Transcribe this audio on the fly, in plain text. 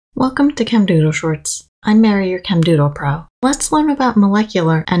Welcome to ChemDoodle Shorts. I'm Mary, your ChemDoodle Pro. Let's learn about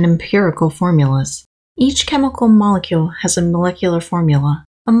molecular and empirical formulas. Each chemical molecule has a molecular formula.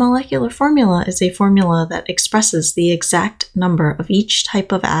 A molecular formula is a formula that expresses the exact number of each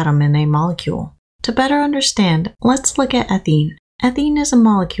type of atom in a molecule. To better understand, let's look at ethene. Ethene is a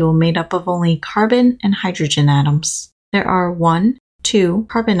molecule made up of only carbon and hydrogen atoms. There are 1, 2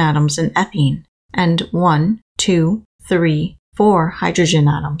 carbon atoms in ethene, and 1, 2, 3, 4 hydrogen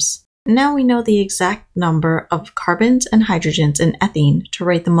atoms. Now we know the exact number of carbons and hydrogens in ethene to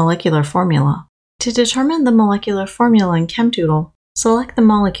write the molecular formula. To determine the molecular formula in ChemDoodle, select the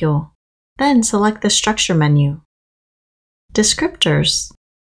molecule, then select the structure menu, descriptors,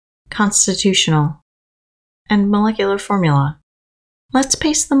 constitutional, and molecular formula. Let's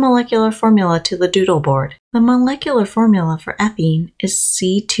paste the molecular formula to the doodle board. The molecular formula for ethene is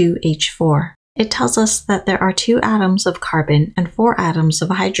C2H4. It tells us that there are 2 atoms of carbon and 4 atoms of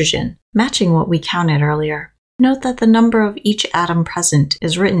hydrogen, matching what we counted earlier. Note that the number of each atom present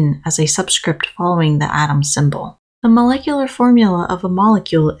is written as a subscript following the atom symbol. The molecular formula of a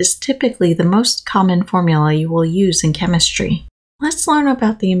molecule is typically the most common formula you will use in chemistry. Let's learn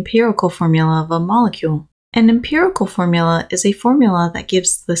about the empirical formula of a molecule. An empirical formula is a formula that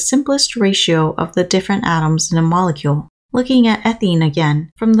gives the simplest ratio of the different atoms in a molecule. Looking at ethene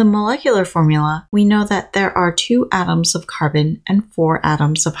again, from the molecular formula, we know that there are 2 atoms of carbon and 4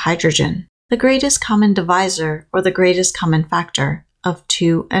 atoms of hydrogen. The greatest common divisor, or the greatest common factor, of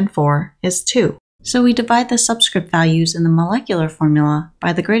 2 and 4 is 2. So we divide the subscript values in the molecular formula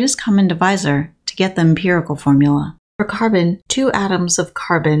by the greatest common divisor to get the empirical formula. For carbon, 2 atoms of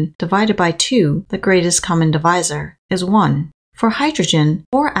carbon divided by 2, the greatest common divisor, is 1. For hydrogen,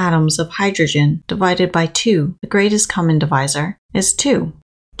 4 atoms of hydrogen divided by 2, the greatest common divisor, is 2.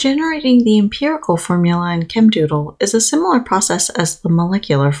 Generating the empirical formula in ChemDoodle is a similar process as the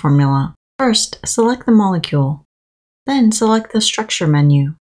molecular formula. First, select the molecule. Then select the structure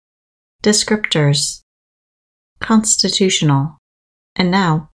menu, descriptors, constitutional, and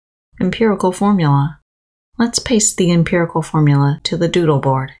now, empirical formula. Let's paste the empirical formula to the doodle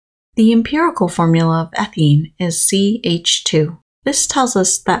board. The empirical formula of ethene is CH2. This tells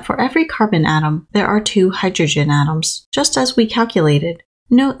us that for every carbon atom, there are 2 hydrogen atoms, just as we calculated.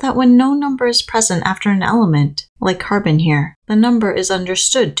 Note that when no number is present after an element, like carbon here, the number is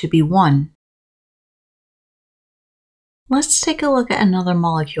understood to be 1. Let's take a look at another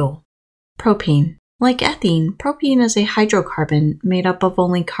molecule, propine. Like ethene, propine is a hydrocarbon made up of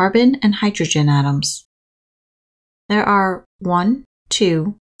only carbon and hydrogen atoms. There are 1,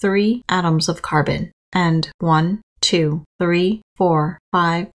 2, 3 atoms of carbon, and 1, 2, 3, 4,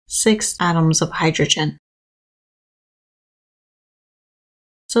 5, 6 atoms of hydrogen.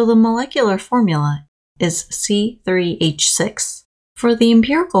 So the molecular formula is C3H6. For the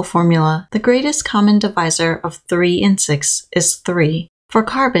empirical formula, the greatest common divisor of 3 and 6 is 3. For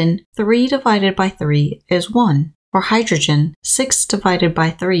carbon, 3 divided by 3 is 1. For hydrogen, 6 divided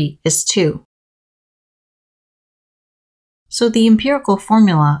by 3 is 2. So the empirical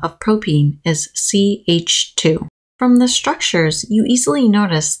formula of propine is CH2. From the structures, you easily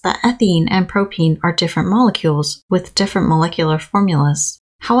notice that ethene and propine are different molecules with different molecular formulas.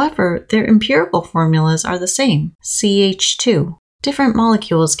 However, their empirical formulas are the same, CH2. Different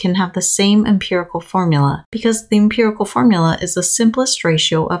molecules can have the same empirical formula because the empirical formula is the simplest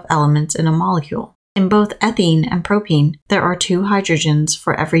ratio of elements in a molecule. In both ethene and propine, there are 2 hydrogens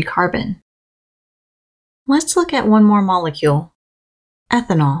for every carbon. Let's look at one more molecule,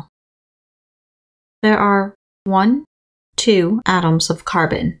 ethanol. There are 1, 2 atoms of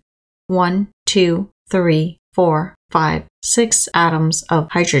carbon, 1, 2, 3, 4, 5, 6 atoms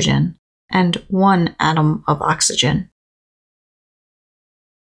of hydrogen, and 1 atom of oxygen.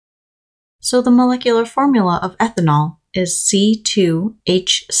 So the molecular formula of ethanol is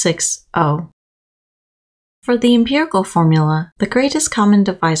C2H6O. For the empirical formula, the greatest common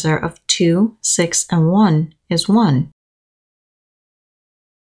divisor of 2, 6, and 1 is 1.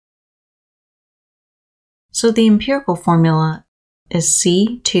 So the empirical formula is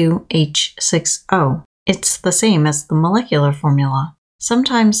C2H6O. It's the same as the molecular formula.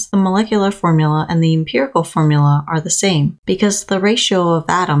 Sometimes the molecular formula and the empirical formula are the same because the ratio of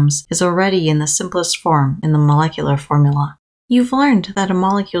atoms is already in the simplest form in the molecular formula. You've learned that a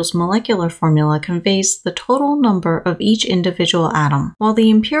molecule's molecular formula conveys the total number of each individual atom, while the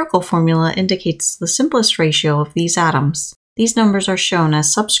empirical formula indicates the simplest ratio of these atoms. These numbers are shown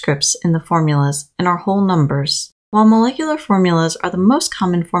as subscripts in the formulas and are whole numbers. While molecular formulas are the most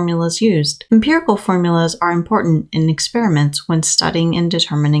common formulas used, empirical formulas are important in experiments when studying and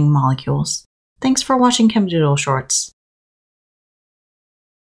determining molecules. Thanks for watching ChemDoodle Shorts.